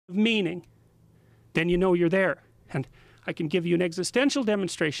meaning, then you know you're there. And I can give you an existential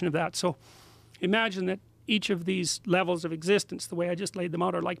demonstration of that. So imagine that each of these levels of existence, the way I just laid them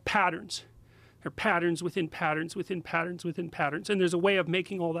out, are like patterns. They're patterns within patterns within patterns within patterns, and there's a way of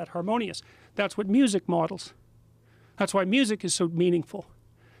making all that harmonious. That's what music models. That's why music is so meaningful.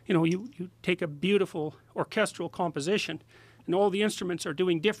 You know, you take a beautiful orchestral composition and all the instruments are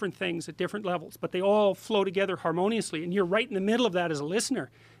doing different things at different levels, but they all flow together harmoniously, and you're right in the middle of that as a listener,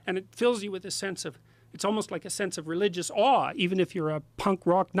 and it fills you with a sense of, it's almost like a sense of religious awe, even if you're a punk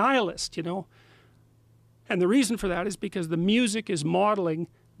rock nihilist, you know. And the reason for that is because the music is modeling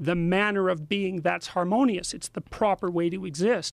the manner of being that's harmonious. It's the proper way to exist.